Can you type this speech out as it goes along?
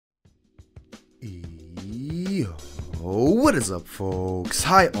What is up, folks?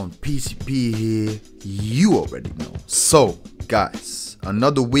 Hi on PCP here. You already know. So guys,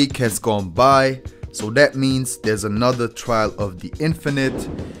 another week has gone by, so that means there's another Trial of the Infinite.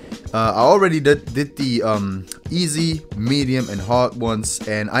 I already did the easy, medium and hard ones,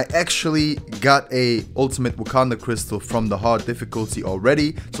 and I actually got a ultimate Wakanda crystal from the hard difficulty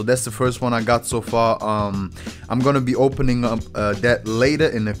already, so that's the first one I got so far. I'm gonna be opening up that later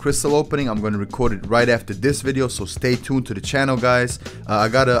in the crystal opening. I'm gonna record it right after this video, so stay tuned to the channel, guys. I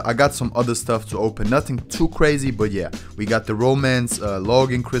got some other stuff to open, nothing too crazy, but yeah, we got the romance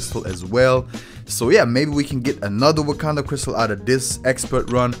login crystal as well. So yeah, maybe we can get another Wakanda crystal out of this expert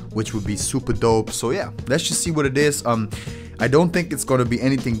run, which would be super dope. So yeah, let's just see what it is. I don't think it's gonna be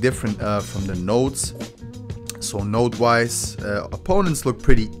anything different from the nodes. So node wise, opponents look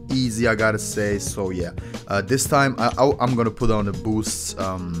pretty easy, I gotta say. So yeah, this time I'm gonna put on the boosts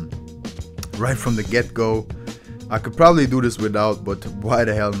right from the get-go. I could probably do this without, but why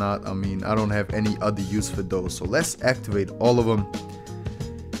the hell not? I mean, I don't have any other use for those. So let's activate all of them.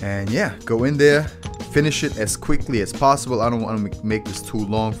 And yeah, go in there, finish it as quickly as possible. I don't want to make this too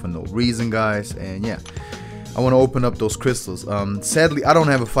long for no reason, guys. And yeah, I want to open up those crystals. Sadly, I don't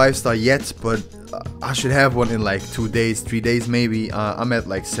have a 5-star yet, but I should have one in like 2 days, 3 days maybe. I'm at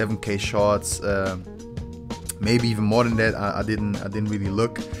like 7k shots, maybe even more than that. I didn't really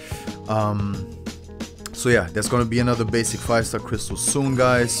look. So yeah, there's gonna be another basic 5-star crystal soon,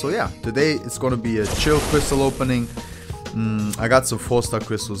 guys. So yeah, today it's gonna be a chill crystal opening. I got some 4-star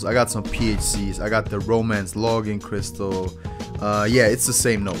crystals, I got some PHCs, I got the romance login crystal. Yeah, it's the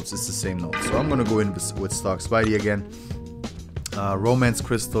same notes, so I'm gonna go in with Stark Spidey again. Romance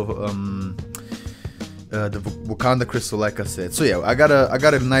crystal, the Wakanda crystal, like I said. So yeah, I got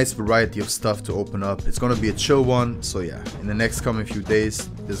a nice variety of stuff to open up. It's gonna be a chill one. So yeah, in the next coming few days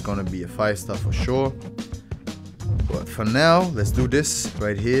there's gonna be a 5-star for sure. But for now, let's do this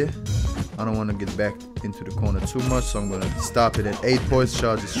right here. I don't want to get back into the corner too much, so I'm going to stop it at 8 poise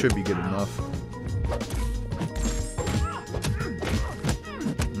charges. Should be good enough.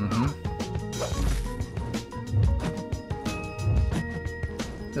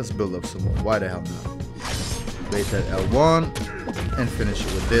 Let's build up some more. Why the hell not? Bait that L1 and finish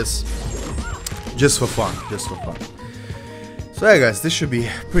it with this. Just for fun. So yeah, guys, this should be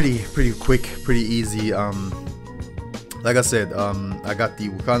pretty quick, pretty easy. Like I said, I got the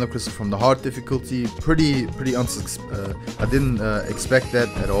Wakanda crystal from the hard difficulty. Pretty I didn't expect that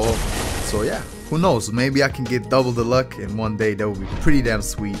at all. So yeah, who knows? Maybe I can get double the luck in one day. That would be pretty damn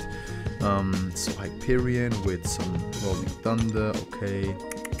sweet. So Hyperion with some Rolling Thunder. Okay.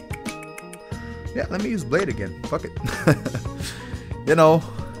 Yeah, let me use Blade again. Fuck it. You know,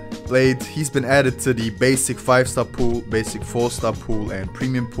 Blade. He's been added to the basic 5-star pool, basic 4-star pool, and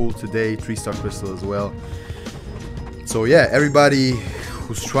premium pool today. 3-star crystal as well. So yeah, everybody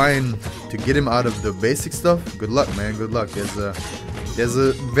who's trying to get him out of the basic stuff, good luck, man, good luck. There's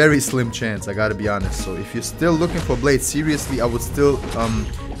a very slim chance, I gotta be honest. So if you're still looking for Blade, seriously, I would still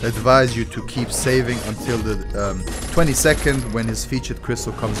advise you to keep saving until the 22nd when his featured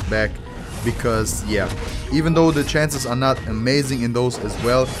crystal comes back. Because yeah, even though the chances are not amazing in those as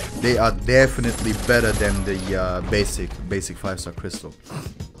well, they are definitely better than the basic 5-star crystal.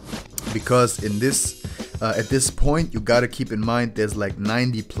 Because in this at this point, you gotta keep in mind there's like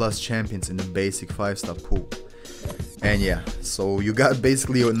 90 plus champions in the basic 5-star pool. And yeah, so you got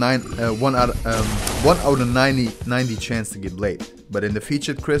basically a 1 out of 90 chance to get Blade. But in the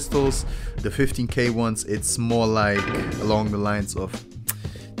featured crystals, the 15k ones, it's more like along the lines of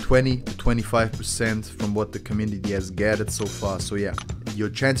 20 to 25% from what the community has gathered so far. So yeah, your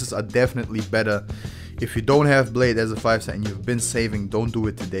chances are definitely better. If you don't have Blade as a 5-star and you've been saving, don't do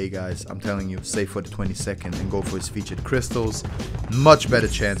it today, guys. I'm telling you, save for the 22nd and go for his featured crystals. Much better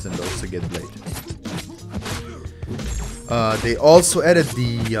chance than those to get Blade. They also added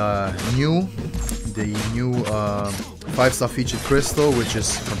the new 5-star featured crystal, which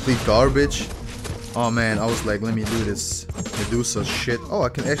is complete garbage. Oh man, I was like, let me do this Medusa shit. Oh, I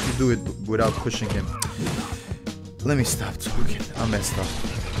can actually do it without pushing him. Let me stop talking. I messed up.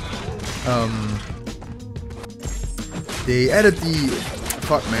 They added the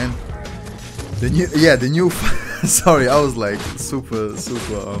the new sorry, I was like super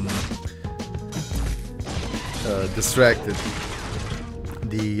distracted.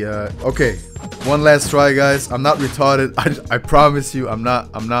 Okay, one last try, guys. I'm not retarded. I promise you, I'm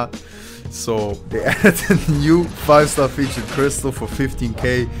not. So they added a new 5-star featured crystal for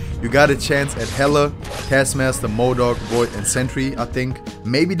 15k. You got a chance at Hela, Taskmaster, Modok, Void, and Sentry, I think.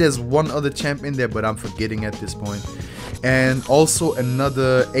 Maybe there's one other champ in there, but I'm forgetting at this point. And also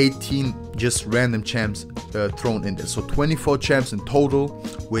another 18 just random champs thrown in there. So 24 champs in total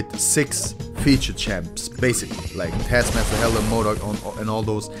with 6 featured champs, basically. Like Taskmaster, Hela, MODOK, and all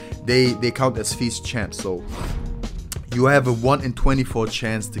those, they count as featured champs. So you have a 1 in 24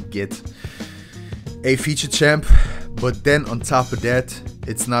 chance to get a featured champ, but then on top of that,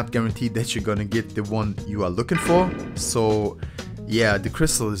 it's not guaranteed that you're gonna get the one you are looking for. So yeah, the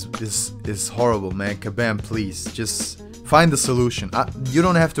crystal is horrible, man. Kabam, please just find the solution. You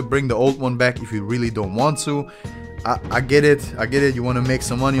don't have to bring the old one back if you really don't want to. I get it, you want to make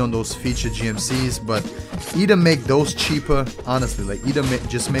some money on those featured GMCs, but either make those cheaper, honestly, like either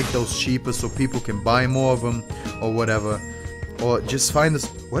just make those cheaper so people can buy more of them or whatever, or just find this.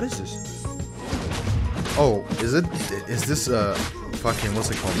 What is this? Oh, is this fucking, what's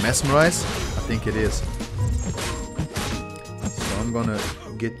it called, Mesmerize? I think it is. So I'm gonna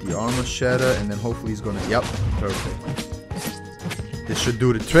get the armor shatter, and then hopefully he's gonna, yep, perfect. This should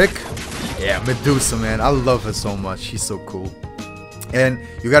do the trick. Yeah, Medusa, man, I love her so much. She's so cool. And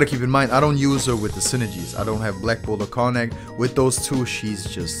you gotta keep in mind, I don't use her with the synergies. I don't have Black Bolt or Karnak. With those two, she's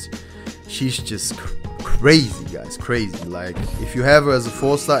just crazy, guys, crazy. Like, if you have her as a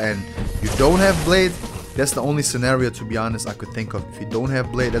 4-star and you don't have Blade, that's the only scenario, to be honest, I could think of. If you don't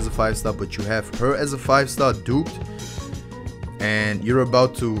have Blade as a 5-star, but you have her as a 5-star duped, and you're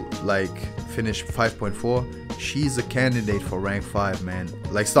about to, like, finish 5.4, she's a candidate for rank 5, man.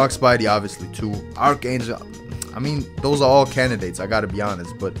 Like Stark Spidey, obviously, too. Archangel, I mean, those are all candidates, I gotta be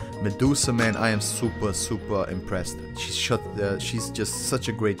honest. But Medusa, man, I am super impressed. She's just such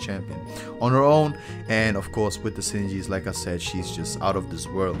a great champion on her own, and of course with the synergies, like I said, she's just out of this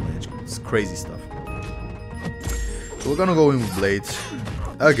world, man. It's crazy stuff. So we're gonna go in with Blade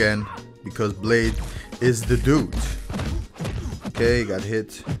again, because Blade is the dude. Okay, got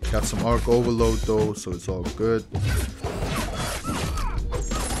hit. Got some arc overload though, so it's all good.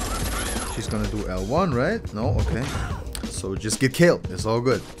 She's gonna do L1, right? No, okay. So just get killed. It's all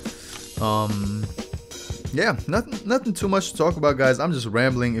good. Yeah, nothing too much to talk about, guys. I'm just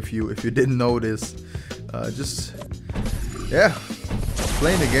rambling. If you didn't notice, just yeah,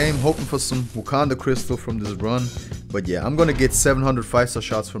 playing the game, hoping for some Wakanda crystal from this run. But yeah, I'm gonna get 700 5-star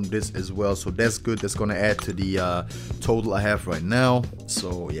shots from this as well, so that's good. That's gonna add to the total I have right now.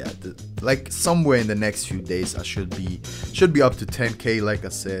 So yeah, like somewhere in the next few days, I should be up to 10k, like I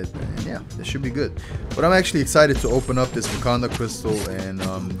said, and yeah, that should be good. But I'm actually excited to open up this Wakanda crystal and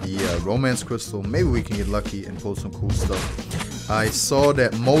the romance crystal. Maybe we can get lucky and pull some cool stuff. I saw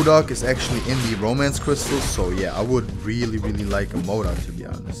that MODOK is actually in the romance crystal, so yeah, I would really like a MODOK, to be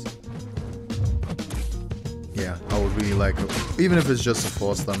honest. Yeah, I would really like it. Even if it's just a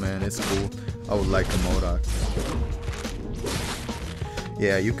 4-star, man, it's cool. I would like a MODOK.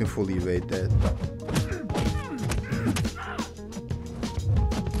 Yeah, you can fully evade that.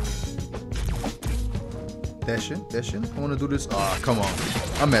 Dash in. I want to do this. Ah, come on.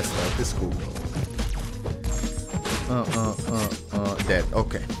 I messed up. It's cool. Dead.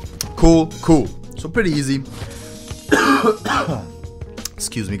 Okay. Cool. So pretty easy.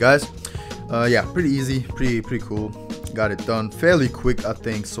 Excuse me, guys. Yeah, pretty easy, pretty cool. Got it done fairly quick, I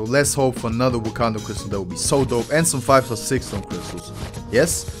think. So let's hope for another Wakanda crystal. That would be so dope, and some 5-star 6-stone crystals.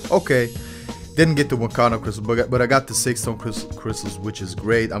 Yes, okay. Didn't get the Wakanda crystal, but I got the 6-stone crystals, which is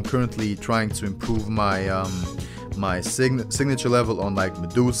great. I'm currently trying to improve my my signature level on like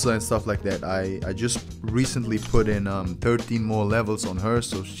Medusa and stuff like that. I just recently put in 13 more levels on her,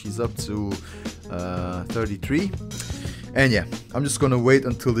 so she's up to 33. And yeah, I'm just gonna wait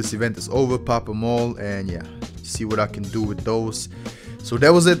until this event is over, pop them all, and yeah, see what I can do with those. So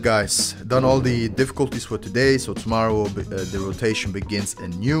that was it, guys. Done all the difficulties for today. So tomorrow the rotation begins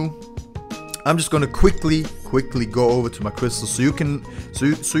anew. I'm just gonna quickly go over to my crystals, so you can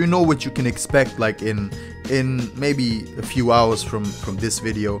so you know what you can expect, like in maybe a few hours from this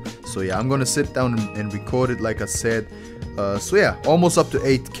video. So yeah, I'm gonna sit down and record it, like I said. So yeah, almost up to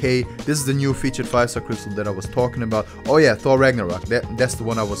 8k. This is the new featured 5-star crystal that I was talking about. Oh yeah, Thor Ragnarok. That's the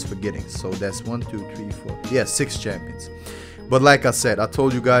one I was forgetting. So that's 1, 2, 3, 4. Yeah, 6 champions. But like I said, I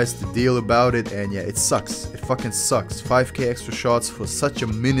told you guys the deal about it, and yeah, it sucks. It fucking sucks. 5k extra shots for such a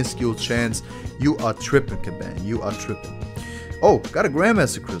minuscule chance. You are tripping, Kabam. You are tripping. Oh, got a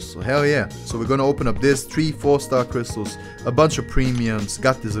Grandmaster crystal. Hell yeah. So we're gonna open up this 3 4-star crystals, a bunch of premiums.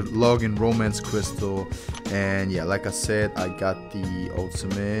 Got this login romance crystal, and yeah, like I said, I got the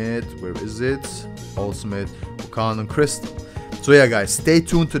ultimate. Where is it? Ultimate Wakanda crystal. So yeah, guys, stay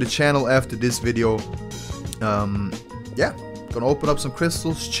tuned to the channel after this video. Yeah, gonna open up some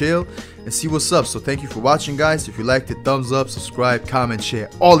crystals, chill, and see what's up. So thank you for watching, guys. If you liked it, thumbs up, subscribe, comment,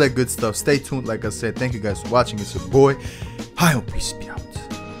 share, all that good stuff. Stay tuned, like I said. Thank you guys for watching. It's your boy. Peace be out.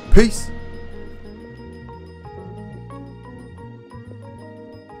 Peace.